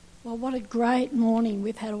Well, what a great morning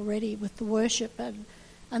we've had already with the worship,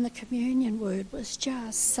 and the communion word was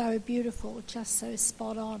just so beautiful, just so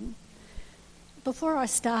spot on. Before I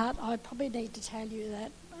start, I probably need to tell you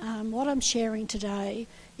that what I'm sharing today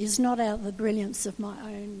is not out of the brilliance of my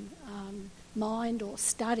own mind or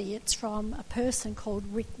study. It's from a person called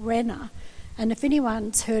Rick Renner. And if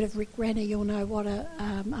anyone's heard of Rick Renner, you'll know what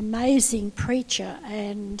an amazing preacher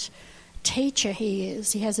and teacher he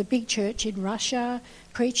is. He has a big church in Russia,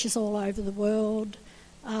 preaches all over the world.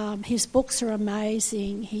 His books are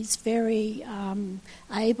amazing. He's very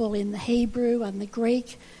able in the Hebrew and the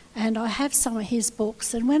Greek, and I have some of his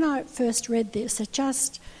books. And when I first read this,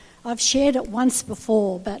 I've shared it once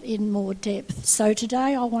before, but in more depth. So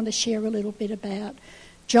today I want to share a little bit about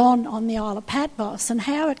John on the Isle of Patmos, and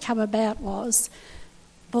how it came about was,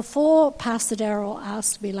 before Pastor Darryl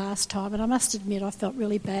asked me last time, and I must admit I felt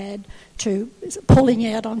really bad to pulling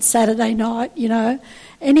out on Saturday night, you know.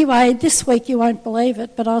 Anyway, this week you won't believe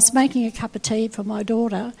it, but I was making a cup of tea for my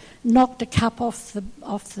daughter, knocked a cup off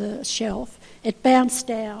the shelf, it bounced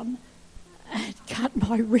down and cut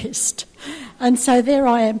my wrist. And so there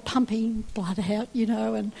I am pumping blood out, you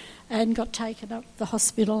know, and got taken up to the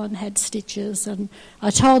hospital and had stitches. And I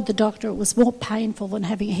told the doctor it was more painful than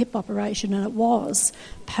having a hip operation, and it was,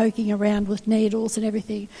 poking around with needles and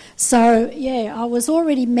everything. So, yeah, I was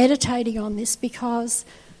already meditating on this because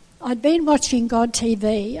I'd been watching God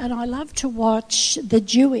TV, and I love to watch the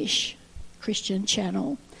Jewish Christian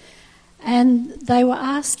channel. And they were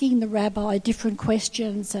asking the rabbi different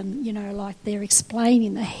questions, and, you know, like they're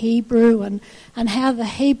explaining the Hebrew and how the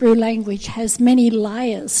Hebrew language has many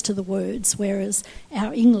layers to the words, whereas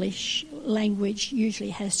our English language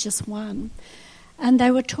usually has just one. And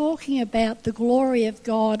they were talking about the glory of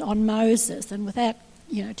God on Moses, and without,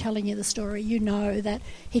 you know, telling you the story, you know that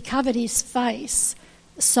he covered his face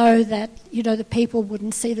so that, you know, the people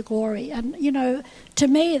wouldn't see the glory. And, you know, to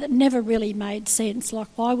me that never really made sense. Like,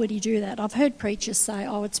 why would he do that? I've heard preachers say,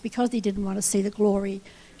 oh, it's because he didn't want to see the glory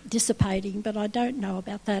dissipating, but I don't know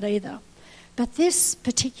about that either. But this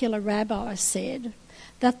particular rabbi said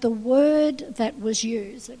that the word that was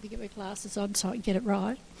used, let me get my glasses on so I can get it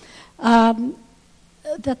right,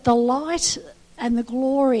 that the light and the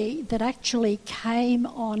glory that actually came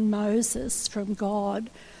on Moses from God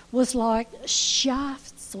was like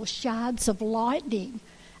shafts or shards of lightning,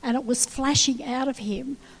 and it was flashing out of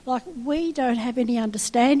him. Like, we don't have any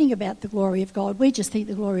understanding about the glory of God. We just think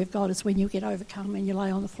the glory of God is when you get overcome and you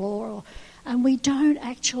lay on the floor. And we don't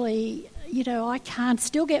actually, you know, I can't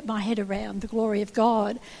still get my head around the glory of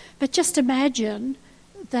God. But just imagine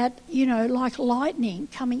that, you know, like lightning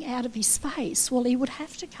coming out of his face. Well, he would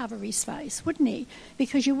have to cover his face, wouldn't he?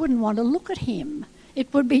 Because you wouldn't want to look at him.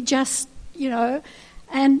 It would be just, you know.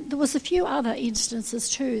 And there was a few other instances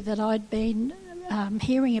too that I'd been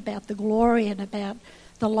hearing about the glory and about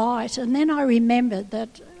the light. And then I remembered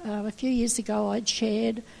that a few years ago I'd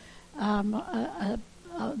shared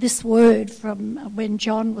this word from when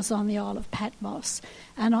John was on the Isle of Patmos.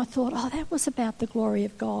 And I thought, oh, that was about the glory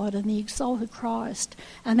of God and the exalted Christ.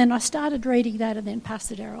 And then I started reading that, and then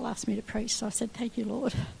Pastor Darryl asked me to preach. So I said, thank you,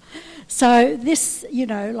 Lord. So this, you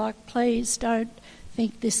know, like, please don't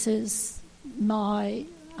think this is my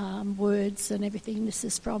words and everything. This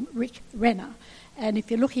is from Rick Renner, and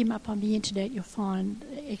if you look him up on the internet you'll find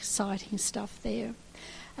exciting stuff there.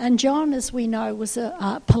 And John, as we know, was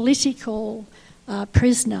a political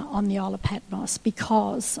prisoner on the Isle of Patmos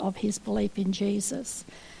because of his belief in Jesus.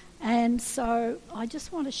 And so I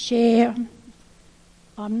just want to share,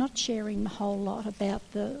 I'm not sharing the whole lot about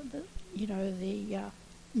the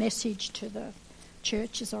message to the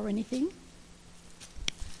churches or anything,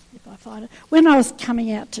 if I find it. When I was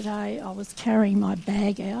coming out today, I was carrying my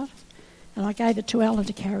bag out, and I gave it to Alan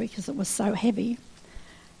to carry because it was so heavy.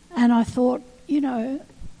 And I thought, you know,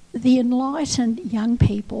 the enlightened young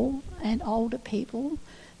people and older people,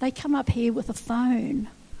 they come up here with a phone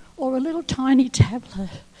or a little tiny tablet,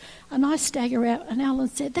 and I stagger out, and Alan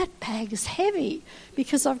said, that bag is heavy,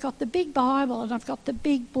 because I've got the big Bible and I've got the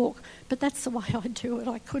big book, but that's the way I do it.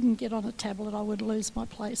 I couldn't get on a tablet, I would lose my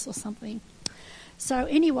place or something. So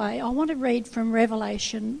anyway, I want to read from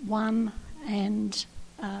Revelation 1 and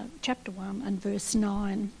chapter 1 and verse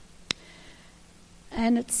 9.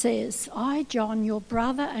 And it says, I, John, your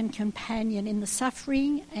brother and companion in the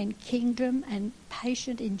suffering and kingdom and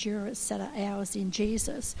patient endurance that are ours in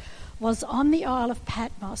Jesus, was on the Isle of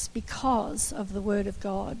Patmos because of the word of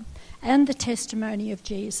God and the testimony of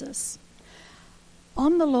Jesus.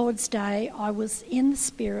 On the Lord's day I was in the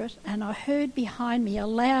Spirit, and I heard behind me a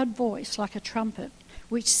loud voice like a trumpet,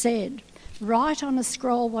 which said, write on a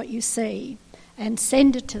scroll what you see, and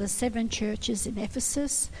send it to the 7 churches in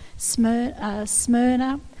Ephesus,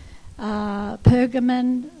 Smyrna,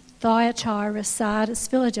 Pergamon, Thyatira, Sardis,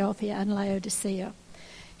 Philadelphia, and Laodicea.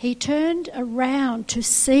 He turned around to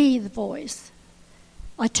see the voice.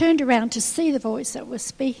 I turned around to see the voice that was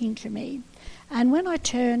speaking to me. And when I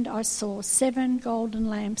turned, I saw 7 golden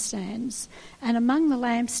lampstands. And among the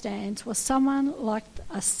lampstands was someone like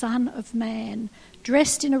a son of man,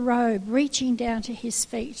 dressed in a robe, reaching down to his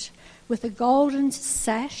feet, with a golden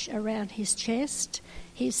sash around his chest.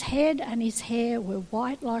 His head and his hair were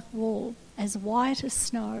white like wool, as white as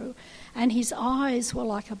snow, and his eyes were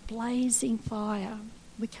like a blazing fire.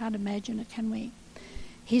 We can't imagine it, can we?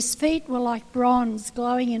 His feet were like bronze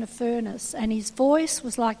glowing in a furnace, and his voice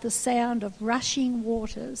was like the sound of rushing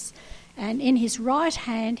waters. And in his right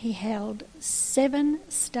hand he held 7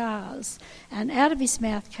 stars, and out of his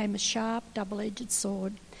mouth came a sharp double-edged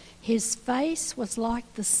sword. His face was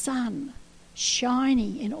like the sun,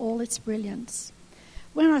 shining in all its brilliance.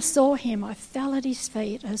 When I saw him, I fell at his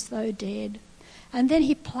feet as though dead. And then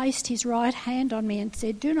he placed his right hand on me and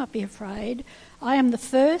said, "Do not be afraid. I am the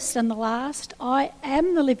first and the last. I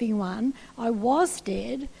am the living one. I was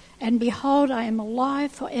dead, and behold, I am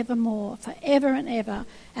alive forevermore, forever and ever,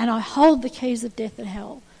 and I hold the keys of death and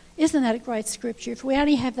hell." Isn't that a great scripture? If we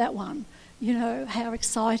only have that one, you know how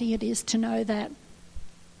exciting it is to know that.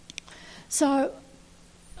 So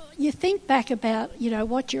you think back about,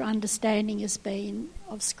 what your understanding has been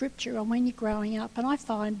of Scripture and when you're growing up, and I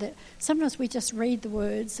find that sometimes we just read the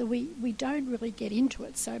words and we don't really get into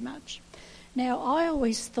it so much. Now, I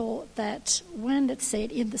always thought that when it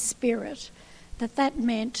said in the Spirit, that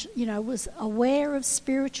meant, was aware of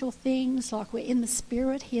spiritual things, like we're in the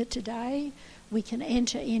Spirit here today, we can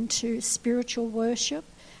enter into spiritual worship,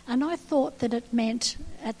 and I thought that it meant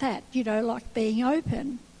at that, like being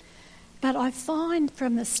open. But I find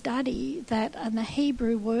from the study that in the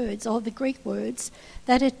Hebrew words, or the Greek words,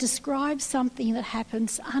 that it describes something that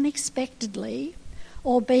happens unexpectedly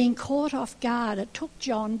or being caught off guard. It took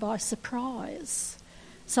John by surprise.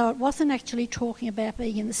 So it wasn't actually talking about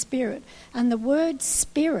being in the Spirit. And the word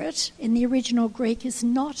Spirit in the original Greek is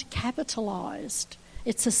not capitalised.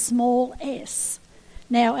 It's a small s.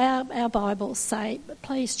 Now, our Bibles say, but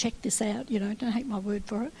please check this out, don't take my word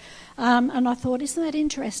for it. And I thought, isn't that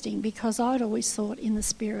interesting? Because I'd always thought in the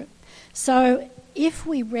Spirit. So if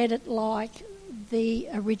we read it like the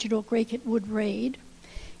original Greek, it would read,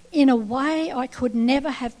 "In a way I could never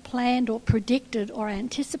have planned or predicted or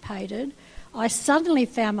anticipated, I suddenly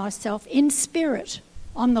found myself in spirit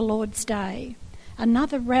on the Lord's day.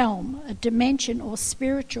 Another realm, a dimension or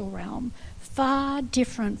spiritual realm, far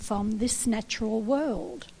different from this natural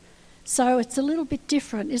world." So it's a little bit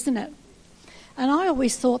different, isn't it? And I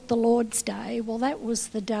always thought the Lord's Day, well, that was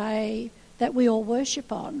the day that we all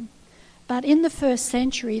worship on. But in the first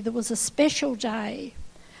century, there was a special day,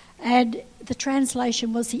 and the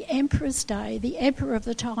translation was the Emperor's Day. The Emperor of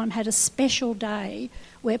the time had a special day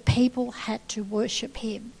where people had to worship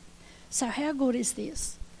him. So how good is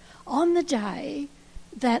this? On the day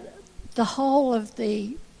that the whole of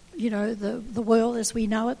the world as we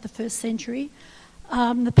know it, the first century,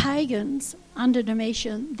 the pagans under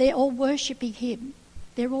Domitian, they're all worshipping him.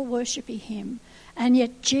 They're all worshipping him. And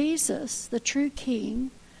yet Jesus, the true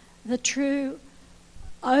king, the true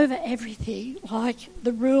over everything, like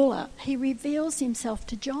the ruler, he reveals himself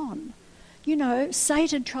to John.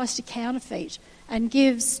 Satan tries to counterfeit and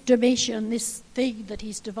gives Domitian this thing that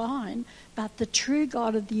he's divine, but the true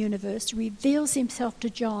God of the universe reveals himself to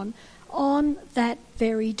John on that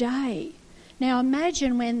very day. Now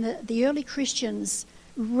imagine when the early Christians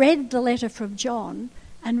read the letter from John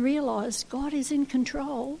and realised God is in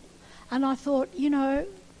control. And I thought,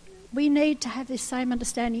 we need to have this same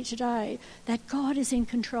understanding today, that God is in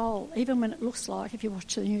control, even when it looks like, if you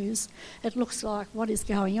watch the news, it looks like what is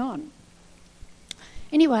going on.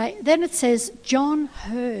 Anyway, then it says, John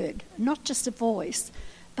heard, not just a voice,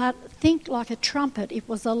 but think like a trumpet. It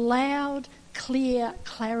was a loud, clear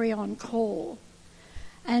clarion call.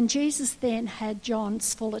 And Jesus then had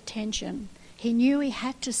John's full attention. He knew he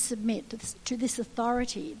had to submit to this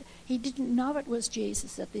authority. He didn't know it was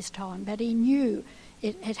Jesus at this time, but he knew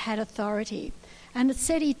it had authority. And it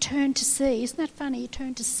said he turned to see. Isn't that funny? He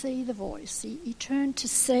turned to see the voice. He turned to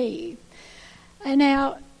see. And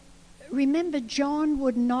now, remember, John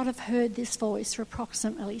would not have heard this voice for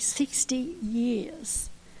approximately 60 years.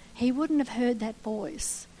 He wouldn't have heard that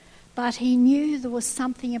voice, but he knew there was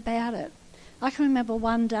something about it. I can remember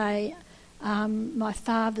one day my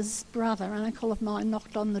father's brother, an uncle of mine,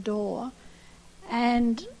 knocked on the door,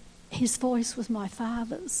 and his voice was my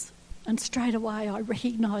father's. And straight away I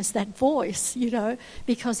recognised that voice,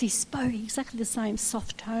 because he spoke exactly the same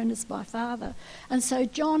soft tone as my father. And so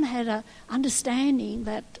John had an understanding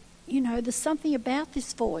that, there's something about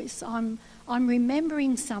this voice. I'm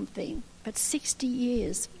remembering something. But 60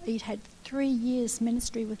 years, he'd had 3 years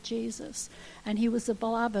ministry with Jesus, and he was a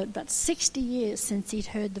beloved, but 60 years since he'd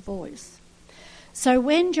heard the voice. So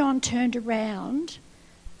when John turned around,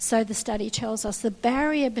 so the study tells us, the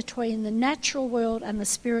barrier between the natural world and the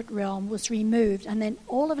spirit realm was removed, and then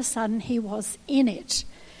all of a sudden he was in it.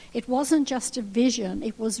 It wasn't just a vision,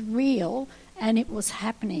 it was real, and it was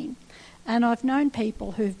happening. And I've known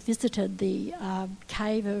people who've visited the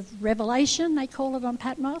Cave of Revelation, they call it on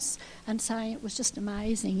Patmos, and saying it was just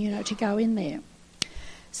amazing, to go in there.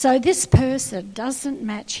 So this person doesn't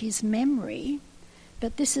match his memory,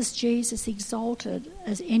 but this is Jesus exalted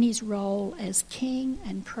as in his role as king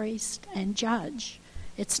and priest and judge.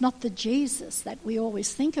 It's not the Jesus that we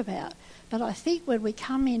always think about, but I think when we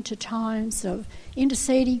come into times of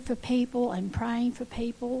interceding for people and praying for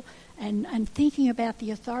people and thinking about the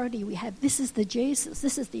authority we have, this is the Jesus,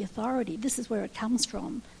 this is the authority, this is where it comes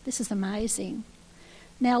from. This is amazing.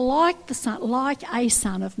 Now, like a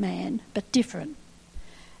son of man, but different.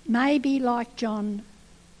 Maybe like John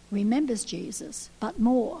remembers Jesus, but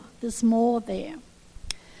more. There's more there.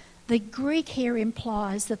 The Greek here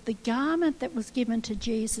implies that the garment that was given to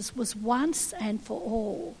Jesus was once and for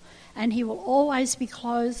all, and he will always be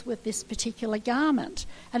clothed with this particular garment,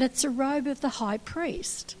 and it's a robe of the high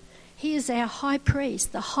priest. He is our high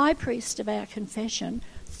priest, the high priest of our confession,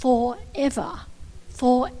 forever.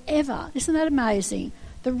 Forever. Isn't that amazing?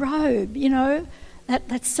 The robe,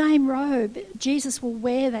 that same robe, Jesus will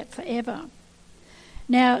wear that forever.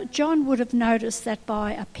 Now, John would have noticed that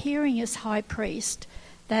by appearing as high priest,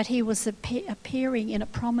 that he was appearing in a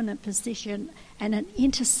prominent position and an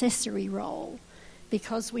intercessory role,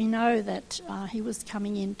 because we know that he was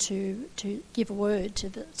coming in to give a word to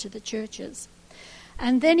the churches.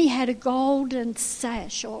 And then he had a golden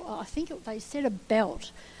sash, or I think they said a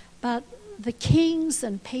belt, but the kings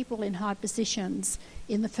and people in high positions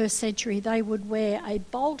in the first century, they would wear a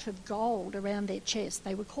bolt of gold around their chest.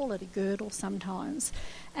 They would call it a girdle sometimes.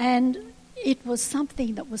 And it was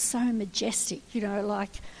something that was so majestic,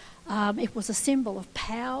 it was a symbol of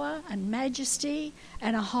power and majesty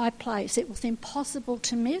and a high place. It was impossible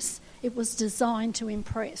to miss. It was designed to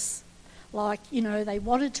impress. They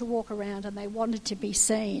wanted to walk around and they wanted to be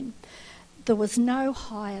seen. There was no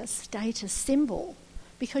higher status symbol,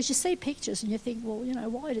 because you see pictures and you think, well,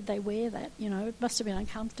 why did they wear that? It must have been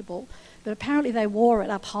uncomfortable. But apparently they wore it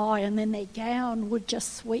up high, and then their gown would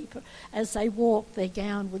just sweep. As they walked, their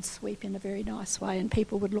gown would sweep in a very nice way, and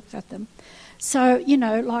people would look at them. So,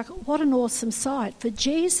 what an awesome sight for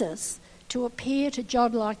Jesus to appear to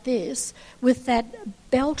John like this with that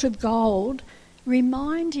belt of gold,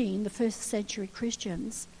 reminding the first century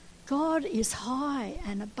Christians, God is high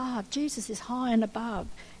and above. Jesus is high and above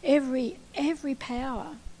every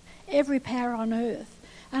power on earth.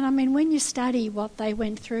 And when you study what they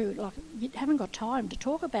went through, you haven't got time to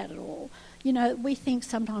talk about it all. We think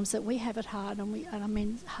sometimes that we have it hard,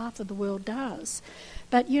 and half of the world does.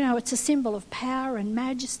 But, it's a symbol of power and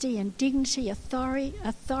majesty and dignity,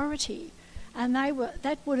 authority. And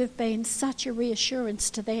that would have been such a reassurance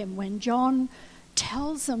to them when John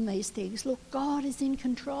tells them these things. Look, God is in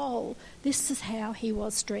control. This is how he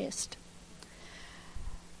was dressed.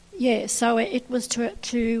 Yeah, so it was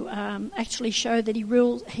to actually show that he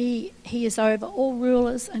rules. He is over all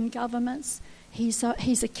rulers and governments. He's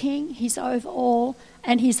a king. He's over all,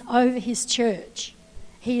 and he's over his church.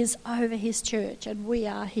 He is over his church, and we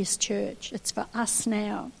are his church. It's for us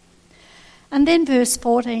now. And then verse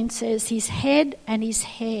 14 says, his head and his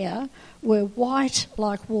hair were white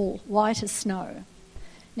like wool, white as snow.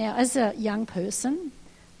 Now, as a young person,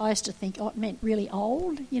 I used to think, it meant really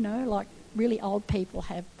old, like really old people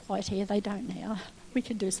have white hair. They don't now. We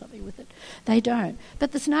can do something with it. They don't.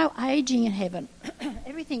 But there's no ageing in heaven.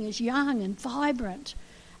 Everything is young and vibrant.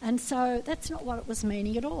 And so that's not what it was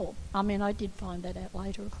meaning at all. I did find that out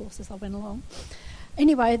later, of course, as I went along.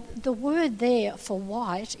 Anyway, the word there for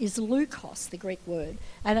white is leukos, the Greek word,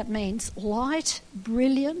 and it means light,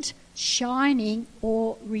 brilliant, shining,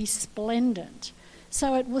 or resplendent.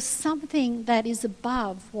 So it was something that is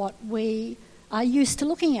above what we are used to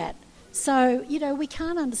looking at. So, we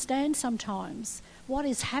can't understand sometimes what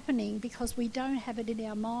is happening because we don't have it in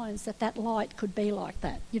our minds that light could be like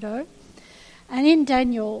that, And in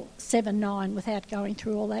Daniel 7:9, without going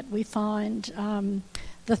through all that, we find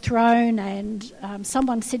the throne and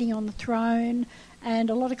someone sitting on the throne. And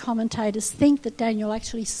a lot of commentators think that Daniel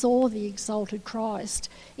actually saw the exalted Christ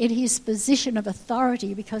in his position of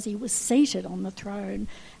authority because he was seated on the throne.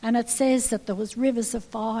 And it says that there was rivers of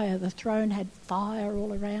fire. The throne had fire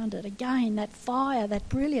all around it. Again, that fire, that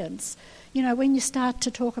brilliance. You know, when you start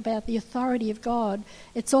to talk about the authority of God,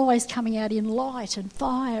 it's always coming out in light and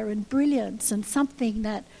fire and brilliance and something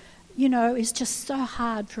that, you know, is just so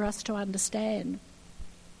hard for us to understand.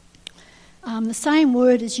 The same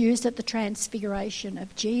word is used at the transfiguration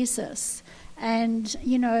of Jesus. And,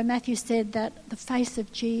 you know, Matthew said that the face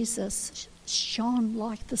of Jesus shone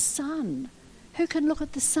like the sun. Who can look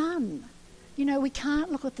at the sun? You know, we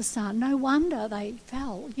can't look at the sun. No wonder they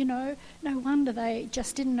fell, you know. No wonder they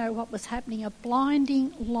just didn't know what was happening. A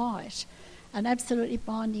blinding light, an absolutely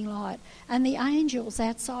blinding light. And the angels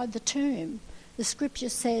outside the tomb, the scripture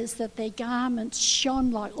says that their garments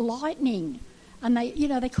shone like lightning. And they, you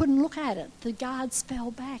know, they couldn't look at it. The guards fell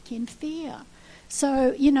back in fear.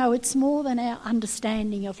 So, you know, it's more than our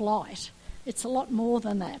understanding of light. It's a lot more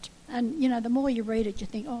than that. And, you know, the more you read it, you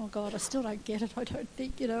think, oh, God, I still don't get it. I don't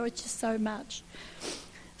think, you know, it's just so much.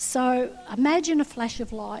 So imagine a flash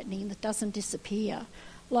of lightning that doesn't disappear.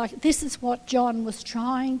 Like, this is what John was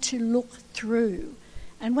trying to look through.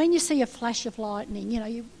 And when you see a flash of lightning, you know,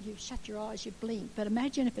 you shut your eyes, you blink. But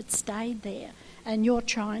imagine if it stayed there and you're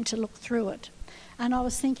trying to look through it. And I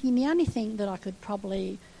was thinking the only thing that I could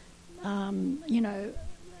probably, you know,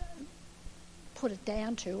 put it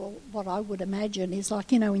down to, or what I would imagine is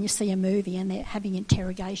like, you know, when you see a movie and they're having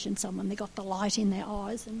interrogation someone, they've got the light in their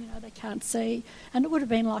eyes and, you know, they can't see. And it would have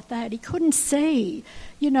been like that. He couldn't see.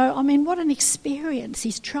 You know, I mean, what an experience.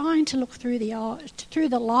 He's trying to look through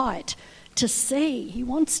the light to see. He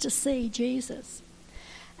wants to see Jesus.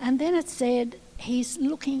 And then it said he's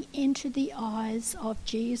looking into the eyes of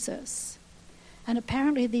Jesus. And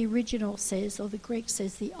apparently the original says, or the Greek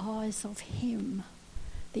says, the eyes of him.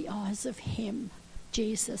 The eyes of him.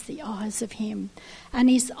 Jesus, the eyes of him. And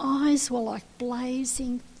his eyes were like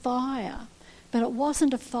blazing fire. But it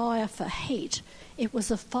wasn't a fire for heat. It was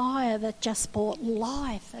a fire that just brought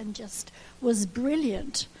life and just was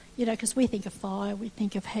brilliant. You know, because we think of fire, we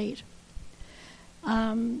think of heat.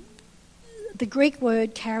 The Greek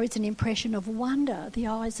word carries an impression of wonder, the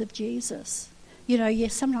eyes of Jesus. You know, you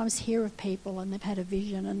sometimes hear of people and they've had a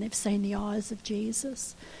vision and they've seen the eyes of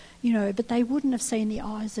Jesus, you know, but they wouldn't have seen the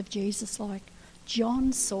eyes of Jesus like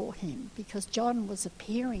John saw him, because John was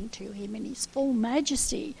appearing to him in his full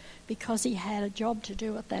majesty because he had a job to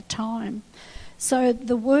do at that time. So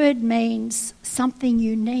the word means something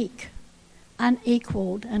unique,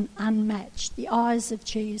 unequalled and unmatched. The eyes of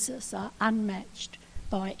Jesus are unmatched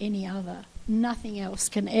by any other. Nothing else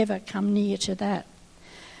can ever come near to that.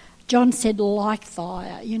 John said like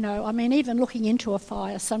fire, you know. I mean, even looking into a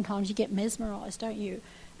fire, sometimes you get mesmerised, don't you?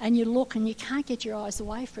 And you look and you can't get your eyes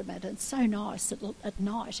away from it. It's so nice at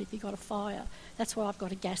night if you've got a fire. That's why I've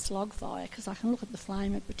got a gas log fire, because I can look at the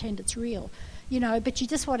flame and pretend it's real. You know, but you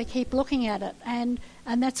just want to keep looking at it. And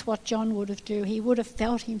that's what John would have done. He would have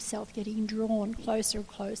felt himself getting drawn closer and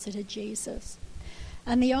closer to Jesus.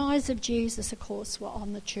 And the eyes of Jesus, of course, were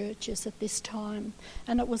on the churches at this time.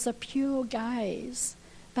 And it was a pure gaze.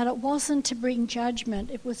 But it wasn't to bring judgment,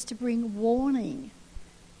 it was to bring warning.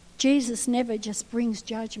 Jesus never just brings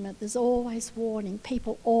judgment, there's always warning.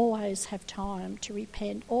 People always have time to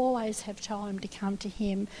repent, always have time to come to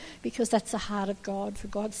him, because that's the heart of God. For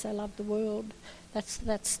God so loved the world.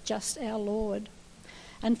 That's just our Lord.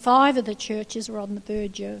 And 5 of the churches were on the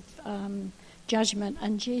verge of judgment,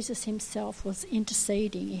 and Jesus himself was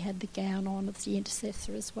interceding. He had the gown on as the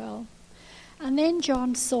intercessor as well. And then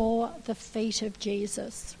John saw the feet of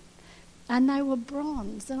Jesus, and they were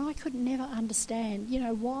bronze, and I could never understand, you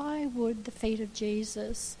know, why would the feet of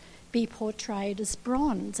Jesus be portrayed as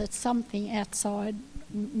bronze? It's something outside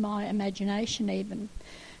my imagination even.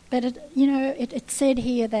 But, it said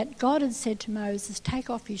here that God had said to Moses,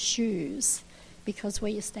 take off your shoes, because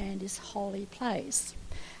where you stand is holy place.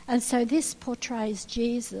 And so this portrays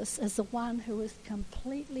Jesus as the one who is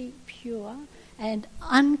completely pure and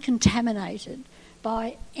uncontaminated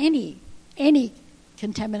by any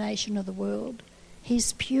contamination of the world.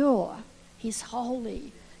 He's pure, he's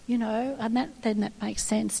holy, you know, and that makes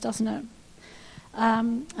sense, doesn't it?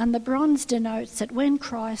 And the bronze denotes that when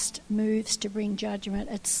Christ moves to bring judgment,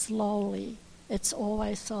 it's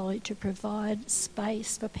always slowly to provide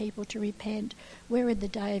space for people to repent. We're in the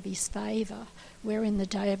day of his favour. We're in the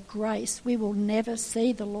day of grace. We will never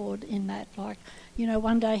see the Lord in that. Like, you know,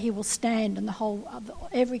 one day he will stand and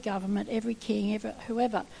every government, every king,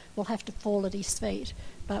 whoever will have to fall at his feet.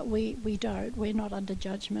 but we don't. We're not under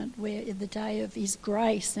judgment. We're in the day of his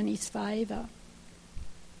grace and his favour.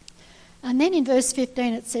 And then in verse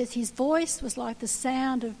 15 it says, his voice was like the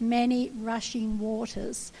sound of many rushing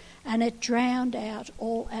waters, and it drowned out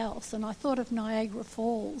all else. And I thought of Niagara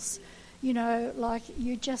Falls, you know, like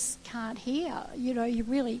you just can't hear, you know, you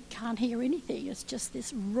really can't hear anything. It's just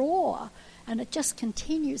this roar, and it just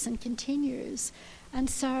continues and continues. And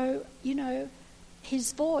so, you know,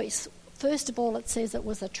 his voice, first of all it says it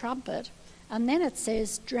was a trumpet, and then it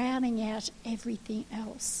says drowning out everything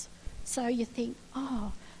else. So you think,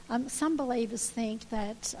 some believers think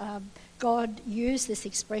that God used this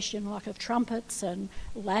expression like of trumpets and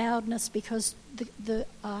loudness because the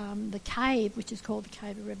cave, which is called the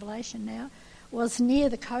Cave of Revelation now, was near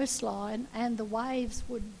the coastline, and the waves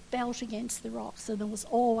would belt against the rocks, and there was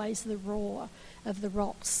always the roar of the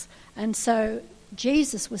rocks. And so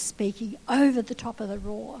Jesus was speaking over the top of the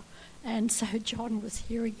roar, and so John was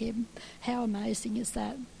hearing him. How amazing is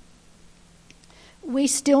that? We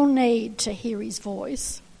still need to hear his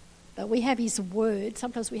voice. But we have his word.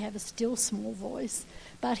 Sometimes we have a still small voice.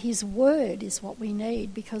 But his word is what we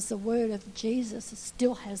need, because the word of Jesus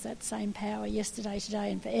still has that same power yesterday,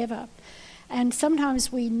 today and forever. And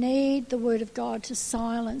sometimes we need the word of God to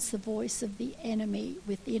silence the voice of the enemy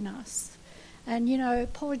within us. And, you know,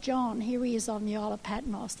 poor John, here he is on the Isle of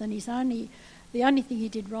Patmos, and the only thing he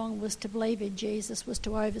did wrong was to believe in Jesus, was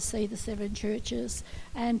to oversee the 7 churches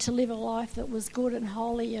and to live a life that was good and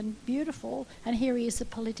holy and beautiful. And here he is a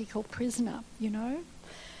political prisoner, you know.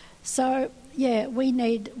 So, yeah, we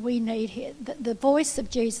need the voice of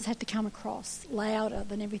Jesus had to come across louder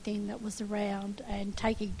than everything that was around and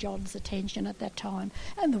taking John's attention at that time.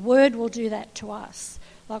 And the word will do that to us,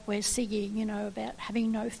 like we're singing, you know, about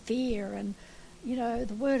having no fear. And, you know,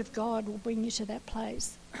 the word of God will bring you to that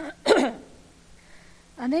place.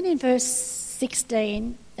 And then in verse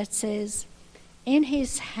 16 it says, in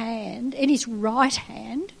his right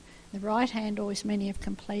hand, the right hand always meaning of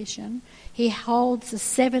completion, he holds the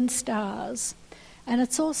 7 stars. And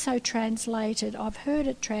it's also translated, I've heard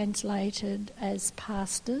it translated as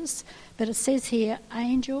pastors, but it says here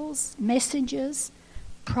angels, messengers,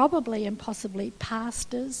 probably and possibly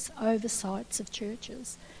pastors, oversights of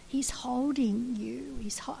churches. He's holding you.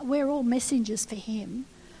 We're all messengers for him.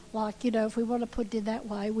 Like, you know, if we want to put it that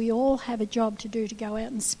way, we all have a job to do to go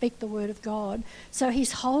out and speak the word of God. So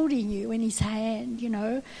he's holding you in his hand, you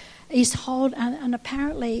know. And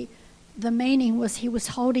apparently the meaning was he was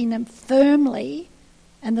holding them firmly,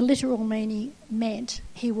 and the literal meaning meant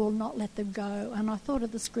he will not let them go. And I thought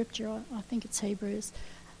of the scripture, I think it's Hebrews,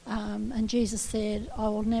 and Jesus said, I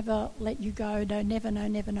will never let you go, no,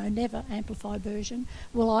 never, Amplified Version,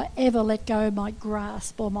 will I ever let go my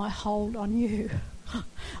grasp or my hold on you.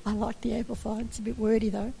 I like the Amplified, it's a bit wordy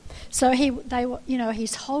though. So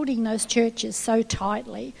he's holding those churches so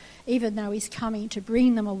tightly, even though he's coming to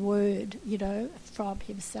bring them a word, you know, from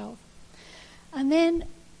himself. And then,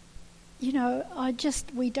 you know,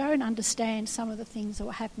 we don't understand some of the things that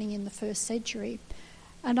were happening in the first century.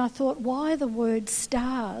 And I thought, why the word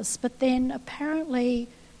stars? But then apparently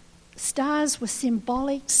stars were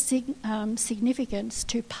symbolic significance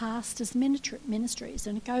to pastors' ministries.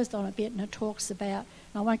 And it goes on a bit and it talks about,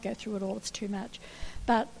 and I won't go through it all, it's too much,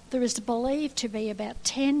 but there is believed to be about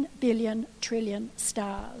 10 billion trillion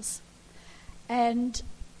stars. And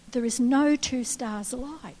there is no 2 stars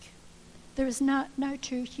alike. There is no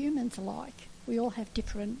 2 humans alike. We all have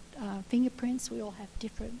different fingerprints, we all have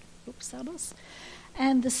different looks at us.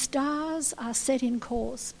 And the stars are set in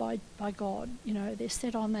course by God. You know, they're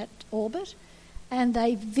set on that orbit, and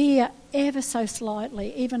they veer ever so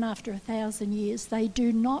slightly, even after 1,000 years. They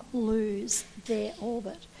do not lose their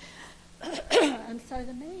orbit. And so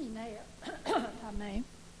the meaning there, pardon me,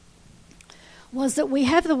 was that we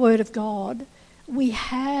have the Word of God. We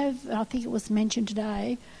have, I think it was mentioned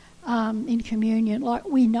today in communion, like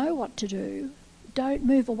we know what to do. Don't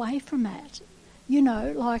move away from that. You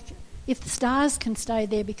know, like, if the stars can stay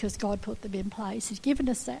there because God put them in place, he's given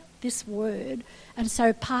us this word. And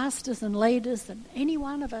so pastors and leaders and any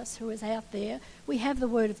one of us who is out there, we have the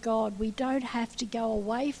word of God. We don't have to go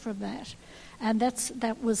away from that. And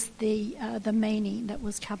that was the meaning that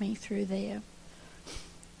was coming through there.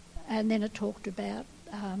 And then it talked about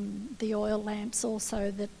the oil lamps also,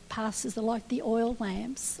 that pastors are like the oil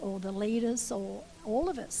lamps, or the leaders, or all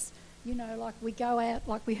of us. You know, like we go out,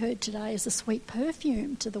 like we heard today, as a sweet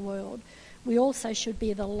perfume to the world. We also should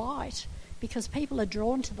be the light, because people are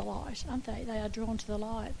drawn to the light, aren't they? They are drawn to the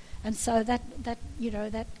light. And so that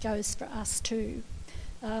goes for us too.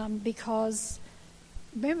 Because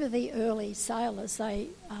remember the early sailors, they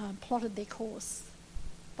plotted their course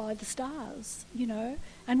by the stars, you know.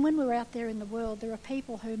 And when we're out there in the world, there are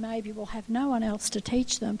people who maybe will have no one else to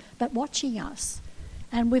teach them but watching us.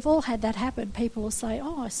 And we've all had that happen. People will say,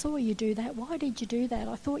 oh, I saw you do that. Why did you do that?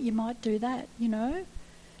 I thought you might do that, you know.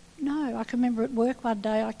 No, I can remember at work one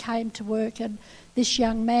day I came to work and this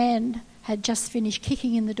young man had just finished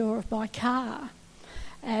kicking in the door of my car.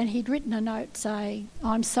 And he'd written a note saying,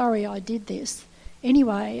 I'm sorry I did this.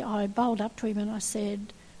 Anyway, I bowled up to him and I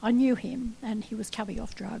said, I knew him and he was coming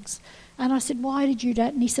off drugs. And I said, why did you do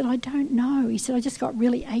that? And he said, I don't know. He said, I just got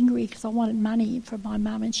really angry because I wanted money from my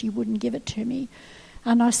mum and she wouldn't give it to me.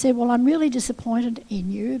 And I said, well, I'm really disappointed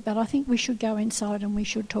in you, but I think we should go inside and we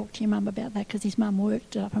should talk to your mum about that because his mum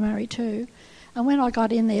worked at Upper Murray too. And when I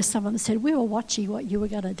got in there, someone said, we were watching what you were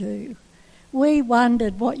going to do. We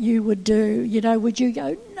wondered what you would do. You know, would you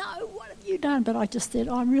go, no, what have you done? But I just said,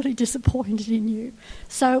 I'm really disappointed in you.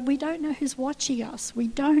 So we don't know who's watching us. We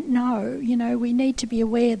don't know. You know, we need to be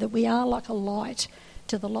aware that we are like a light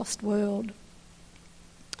to the lost world.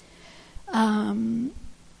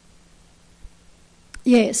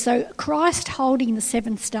 So Christ holding the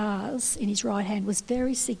 7 stars in his right hand was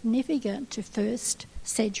very significant to first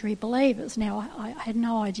century believers. Now, I had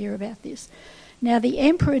no idea about this. Now, the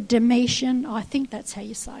Emperor Domitian, I think that's how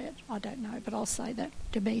you say it, I don't know, but I'll say that,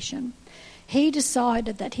 Domitian, he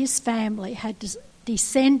decided that his family had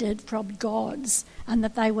descended from gods and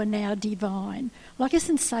that they were now divine. Like,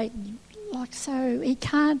 isn't Satan, like, so he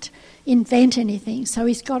can't invent anything, so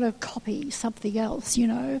he's got to copy something else, you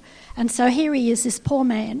know. And so here he is, this poor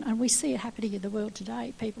man, and we see it happening in the world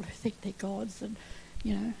today, people who think they're gods and,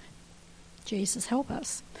 you know, Jesus help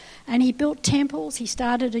us. And he built temples, he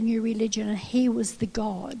started a new religion, and he was the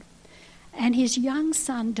God. And his young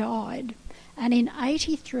son died, and in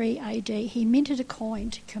 83 AD he minted a coin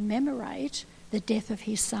to commemorate the death of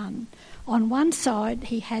his son. On one side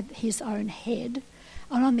he had his own head,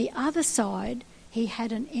 and on the other side he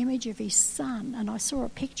had an image of his son, and I saw a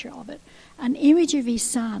picture of it, an image of his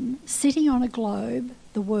son sitting on a globe,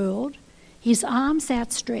 the world, his arms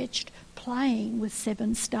outstretched, playing with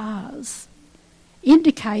 7 stars,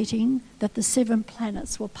 indicating that the 7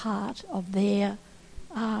 planets were part of their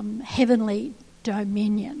heavenly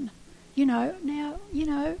dominion. You know, now, you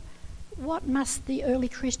know, what must the early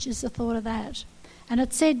Christians have thought of that? And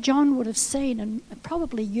it said John would have seen and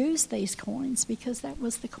probably used these coins because that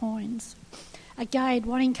was the coins. Again,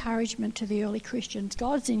 one encouragement to the early Christians,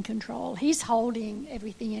 God's in control. He's holding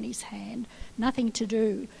everything in his hand, nothing to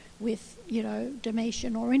do with, you know,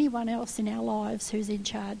 Domitian or anyone else in our lives who's in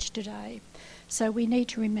charge today. So we need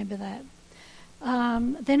to remember that.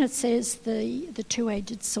 Then it says the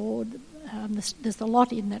two-edged sword. There's a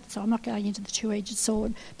lot in that, so I'm not going into the two-edged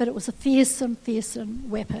sword, but it was a fearsome, fearsome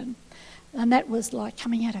weapon. And that was like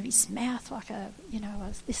coming out of his mouth like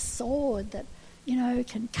this sword that, you know,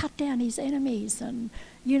 can cut down his enemies and,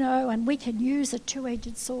 you know, and we can use a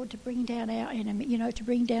two-edged sword to bring down our enemy, you know, to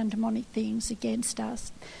bring down demonic things against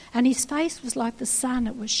us. And his face was like the sun.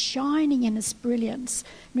 It was shining in its brilliance.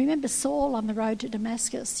 Remember Saul on the road to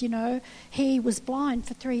Damascus, you know, he was blind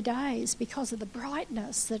for 3 days because of the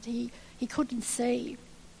brightness that he couldn't see.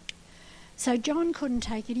 So John couldn't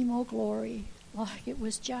take any more glory. Like it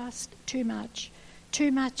was just too much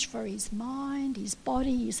for his mind, his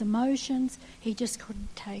body, his emotions. He just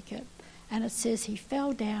couldn't take it. And it says he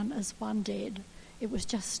fell down as one dead. It was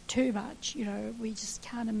just too much, you know, we just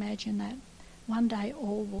can't imagine that. One day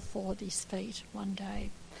all will fall at his feet, one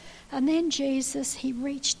day. And then Jesus, he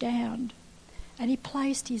reached down and he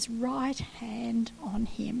placed his right hand on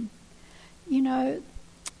him. You know,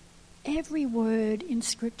 every word in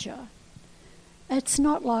Scripture, it's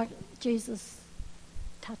not like Jesus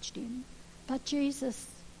touched him, but Jesus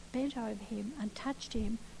bent over him and touched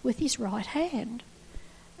him with his right hand.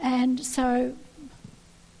 And so,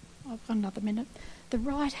 I've got another minute. The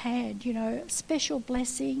right hand, you know, special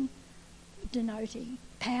blessing denoting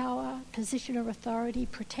power, position of authority,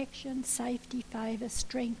 protection, safety, favour,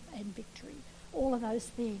 strength and victory. All of those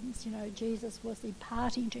things, you know, Jesus was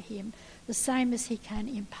imparting to him the same as he can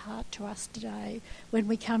impart to us today. When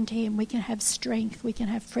we come to him, we can have strength, we can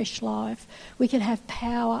have fresh life, we can have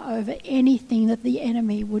power over anything that the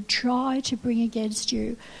enemy would try to bring against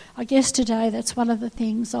you. I guess today that's one of the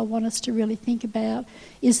things I want us to really think about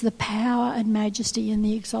is the power and majesty in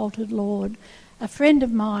the exalted Lord. A friend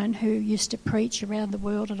of mine who used to preach around the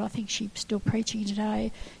world, and I think she's still preaching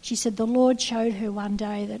today, she said the Lord showed her one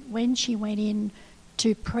day that when she went in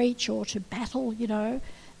to preach or to battle, you know,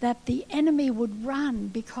 that the enemy would run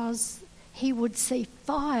because he would see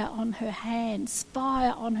fire on her hands,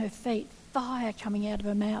 fire on her feet, fire coming out of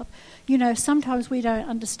her mouth. You know, sometimes we don't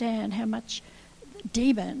understand how much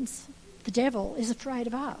demons, the devil, is afraid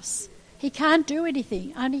of us. He can't do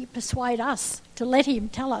anything, only persuade us to let him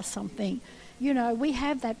tell us something. You know, we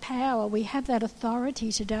have that power, we have that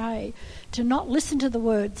authority today to not listen to the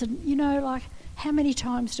words. And, you know, like, how many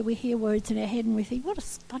times do we hear words in our head and we think, what a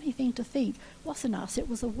funny thing to think. Wasn't us, it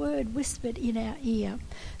was a word whispered in our ear.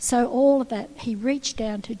 So all of that, he reached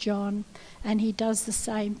down to John, and he does the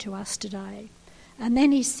same to us today. And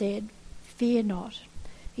then he said, fear not.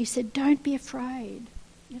 He said, don't be afraid.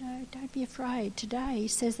 You know, don't be afraid. Today he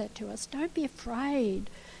says that to us. Don't be afraid.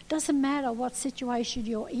 Doesn't matter what situation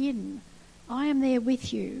you're in. I am there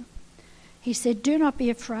with you. He said, do not be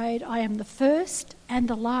afraid. I am the first and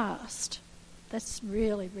the last. That's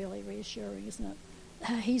really, really reassuring, isn't it?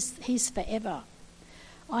 He's forever.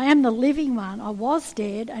 I am the living one. I was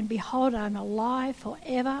dead, and behold, I am alive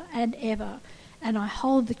forever and ever, and I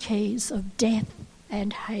hold the keys of death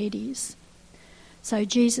and Hades. So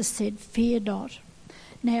Jesus said, fear not.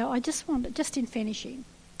 Now, I just in finishing,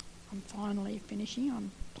 I'm finally finishing,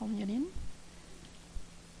 I'm pulling it in.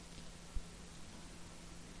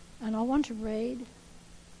 And I want to read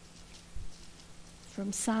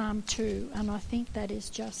from Psalm 2, and I think that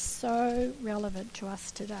is just so relevant to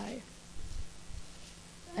us today.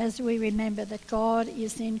 As we remember that God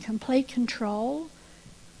is in complete control,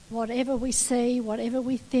 whatever we see, whatever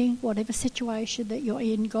we think, whatever situation that you're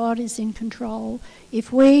in, God is in control.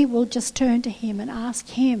 If we will just turn to him and ask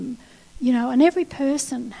him, you know, and every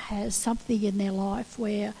person has something in their life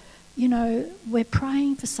where, you know, we're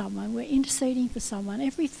praying for someone, we're interceding for someone.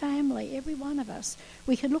 Every family, every one of us,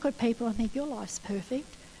 we can look at people and think, your life's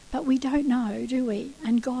perfect, but we don't know, do we?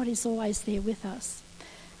 And God is always there with us.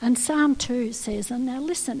 And Psalm 2 says, and now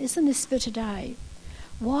listen, isn't this for today?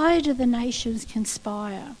 Why do the nations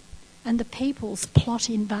conspire and the peoples plot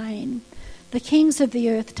in vain? The kings of the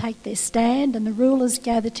earth take their stand, and the rulers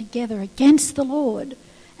gather together against the Lord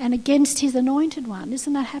and against his anointed one.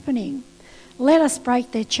 Isn't that happening? Let us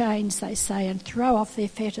break their chains, they say, and throw off their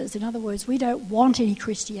fetters. In other words, we don't want any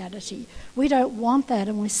Christianity. We don't want that,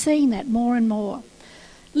 and we're seeing that more and more.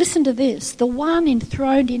 Listen to this. The one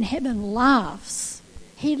enthroned in heaven laughs.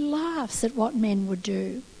 He laughs at what men would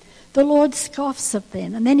do. The Lord scoffs at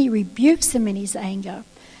them, and then he rebukes them in his anger,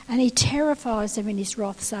 and he terrifies them in his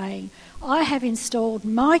wrath, saying, I have installed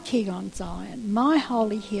my king on Zion, my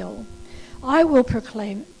holy hill. I will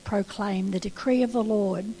proclaim the decree of the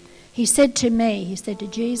Lord. He said to me, he said to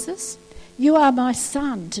Jesus, you are my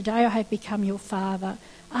son. Today I have become your father.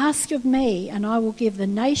 Ask of me, and I will give the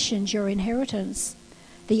nations your inheritance,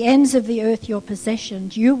 the ends of the earth your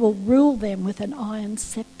possessions. You will rule them with an iron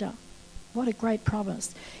scepter. What a great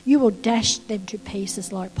promise. You will dash them to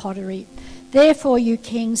pieces like pottery. Therefore, you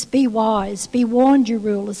kings, be wise. Be warned, you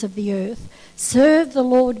rulers of the earth. Serve the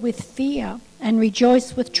Lord with fear and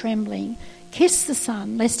rejoice with trembling. Kiss the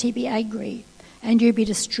Son, lest he be angry and you be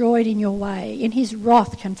destroyed in your way. In his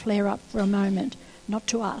wrath can flare up for a moment. Not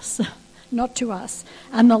to us. Not to us.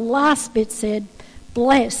 And the last bit said,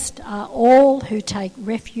 blessed are all who take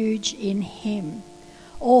refuge in him,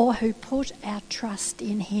 or who put our trust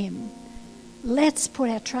in him. Let's put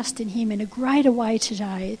our trust in him in a greater way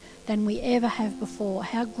today than we ever have before.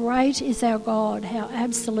 How great is our God, how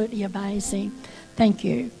absolutely amazing. Thank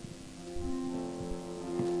you.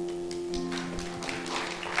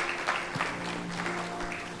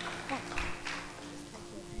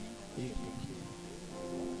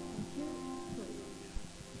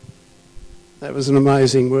 That was an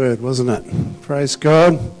amazing word, wasn't it? Praise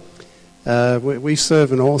God. We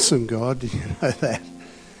serve an awesome God, did you know that?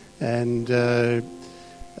 And that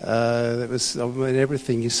was, I mean,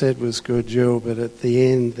 everything you said was good, Jill, but at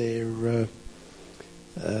the end there,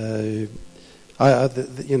 the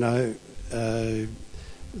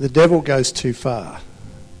devil goes too far.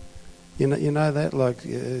 You know that? Like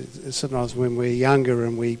sometimes when we're younger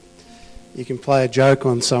and you can play a joke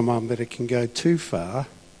on someone, but it can go too far.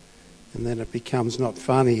 And then it becomes not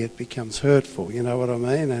funny, it becomes hurtful, you know what I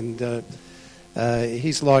mean? And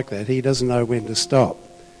he's like that, he doesn't know when to stop.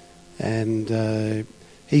 And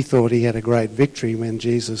he thought he had a great victory when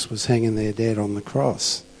Jesus was hanging there dead on the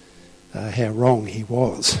cross. How wrong he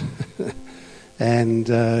was.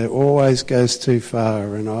 And always goes too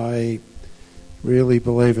far. And I really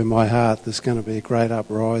believe in my heart there's going to be a great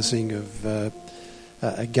uprising of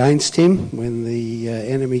against him when the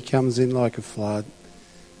enemy comes in like a flood.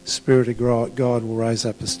 Spirit of God will raise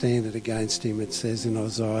up a standard against him, it says in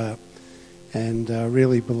Isaiah, and I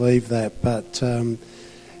really believe that. But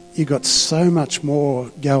you've got so much more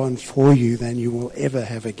going for you than you will ever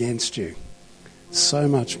have against you. So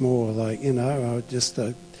much more. Like, you know, I just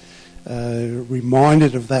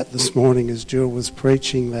reminded of that this morning as Jill was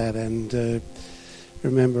preaching that, and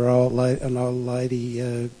remember an old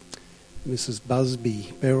lady Mrs.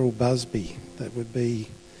 Busby, Beryl Busby. That would be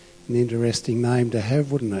an interesting name to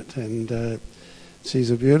have, wouldn't it? And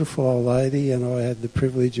she's a beautiful old lady, and I had the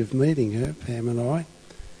privilege of meeting her, Pam and I.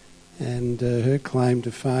 And her claim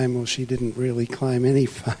to fame, well, she didn't really claim any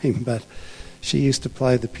fame, but she used to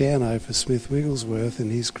play the piano for Smith Wigglesworth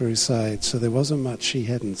in his crusade, so there wasn't much she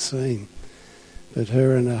hadn't seen. But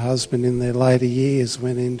her and her husband in their later years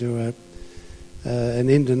went into an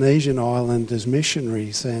Indonesian island as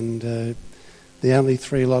missionaries, and the only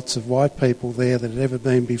 3 lots of white people there that had ever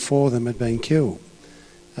been before them had been killed.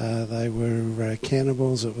 They were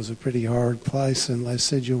cannibals. It was a pretty horrid place, and they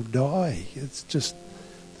said, "You'll die." It's just,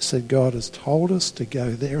 they said, God has told us to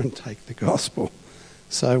go there and take the gospel.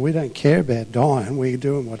 So we don't care about dying. We're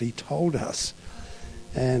doing what he told us.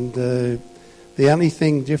 And the only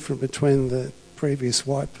thing different between the previous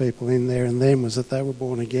white people in there and them was that they were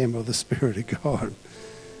born again by the Spirit of God.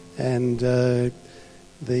 And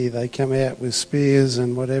they come out with spears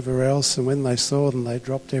and whatever else, and when they saw them, they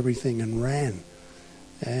dropped everything and ran.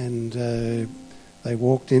 And they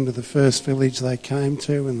walked into the first village they came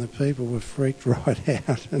to, and the people were freaked right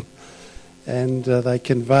out. And they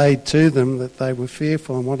conveyed to them that they were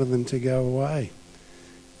fearful and wanted them to go away.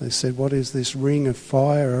 They said, "What is this ring of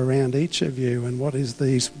fire around each of you? And what is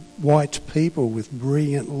these white people with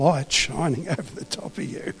brilliant light shining over the top of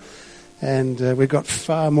you?" And we've got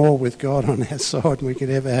far more with God on our side than we could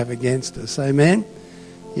ever have against us. Amen?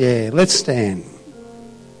 Yeah, let's stand.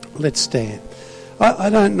 Let's stand. I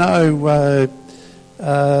don't know.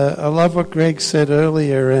 I love what Greg said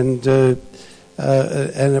earlier, and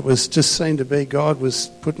it was just seemed to be God was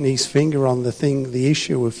putting his finger on the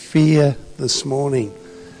issue of fear this morning.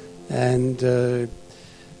 And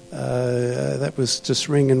that was just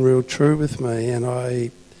ringing real true with me, and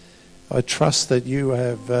I trust that you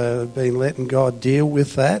have been letting God deal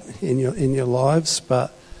with that in your lives.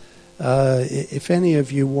 But if any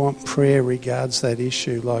of you want prayer regards that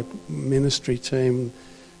issue, like ministry team,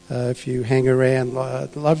 if you hang around,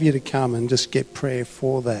 I'd love you to come and just get prayer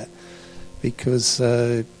for that, because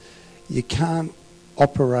you can't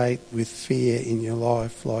operate with fear in your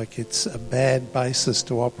life. Like, it's a bad basis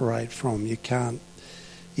to operate from. You can't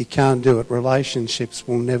do it. Relationships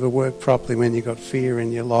will never work properly when you've got fear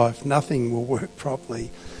in your life. Nothing will work properly.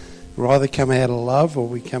 We either come out of love or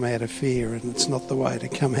we come out of fear, and it's not the way to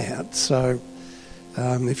come out. So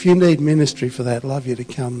if you need ministry for that, I'd love you to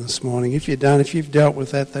come this morning. If you don't, if you've dealt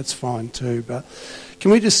with that, that's fine too. But can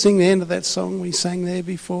we just sing the end of that song we sang there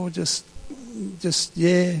before? Just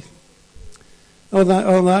yeah. Oh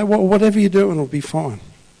no, whatever you're doing will be fine.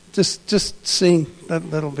 Just sing.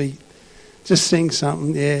 That'll be. Just sing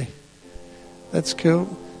something. Yeah, that's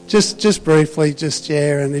cool. Just briefly,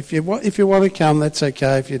 yeah. And if you want to come, that's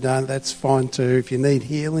okay. If you don't, that's fine too. If you need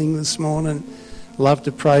healing this morning, love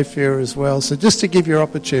to pray for you as well. So just to give your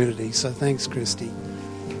opportunity. So thanks, Christy.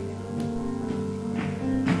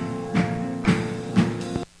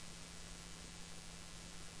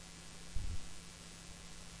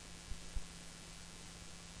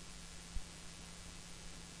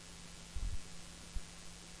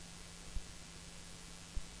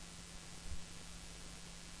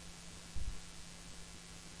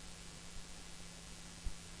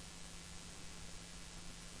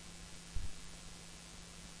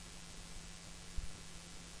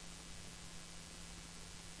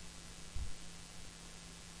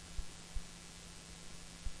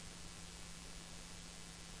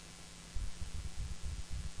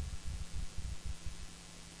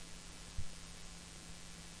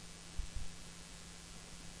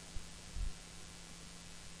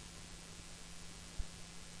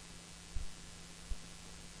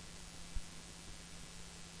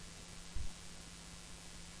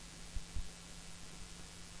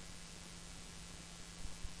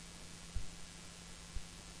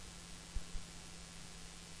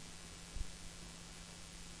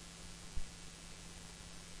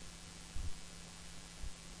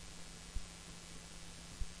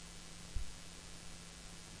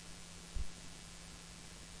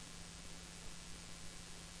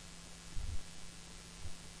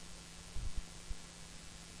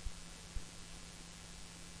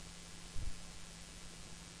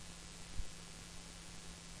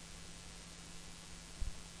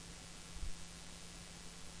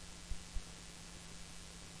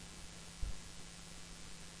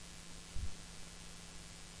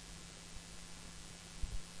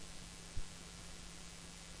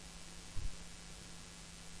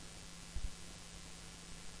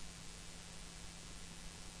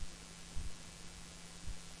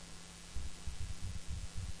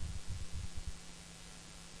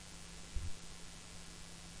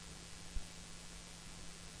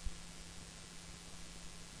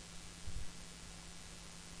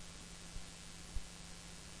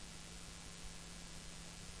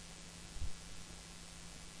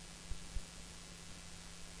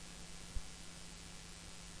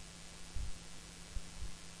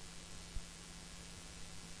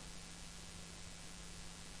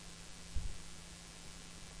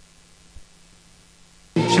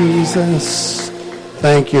 Jesus.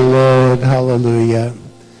 Thank you, Lord. Hallelujah.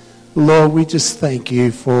 Lord, we just thank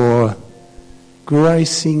you for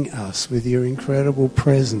gracing us with your incredible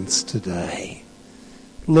presence today.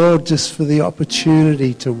 Lord, just for the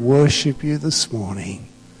opportunity to worship you this morning.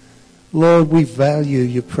 Lord, we value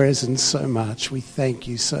your presence so much. We thank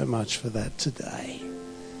you so much for that today.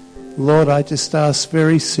 Lord, I just ask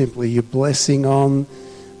very simply your blessing on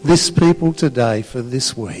this people today for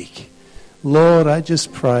this week. Lord, I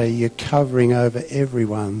just pray you're covering over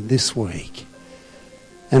everyone this week.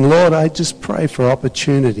 And Lord, I just pray for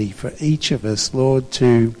opportunity for each of us, Lord,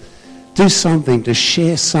 to do something, to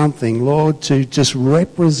share something, Lord, to just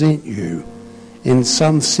represent you in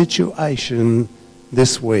some situation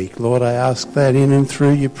this week. Lord, I ask that in and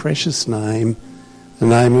through your precious name, the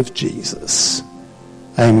name of Jesus.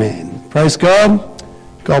 Amen. Praise God.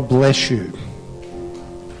 God bless you.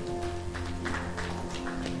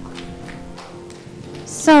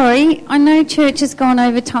 Sorry, I know church has gone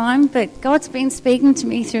over time, but God's been speaking to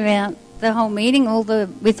me throughout the whole meeting,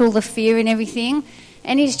 with all the fear and everything,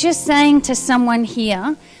 and He's just saying to someone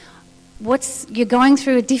here, you're going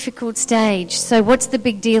through a difficult stage, so what's the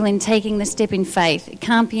big deal in taking the step in faith? It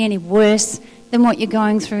can't be any worse than what you're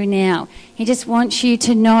going through now. He just wants you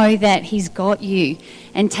to know that He's got you,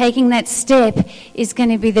 and taking that step is going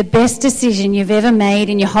to be the best decision you've ever made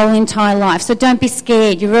in your whole entire life. So don't be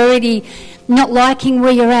scared. You're already not liking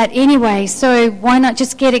where you're at anyway, so why not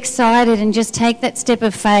just get excited and just take that step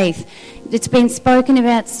of faith? It's been spoken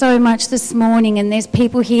about so much this morning, and there's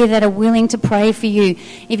people here that are willing to pray for you.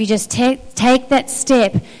 If you just take that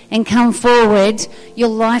step and come forward, your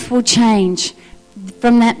life will change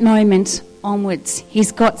from that moment onwards.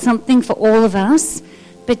 He's got something for all of us,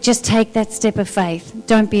 but just take that step of faith.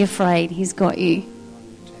 Don't be afraid. He's got you.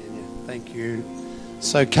 Thank you.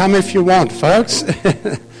 So come if you want, folks.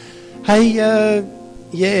 Hey,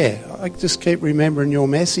 I just keep remembering your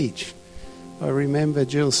message. I remember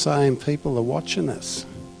Jill saying people are watching us.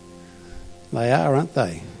 They are, aren't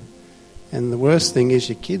they? And the worst thing is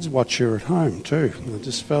your kids watch you at home too. I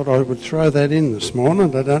just felt I would throw that in this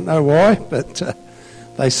morning. I don't know why, but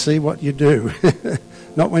they see what you do.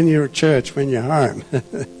 Not when you're at church, when you're home.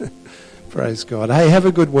 Praise God. Hey, have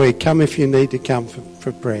a good week. Come if you need to come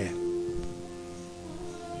for prayer.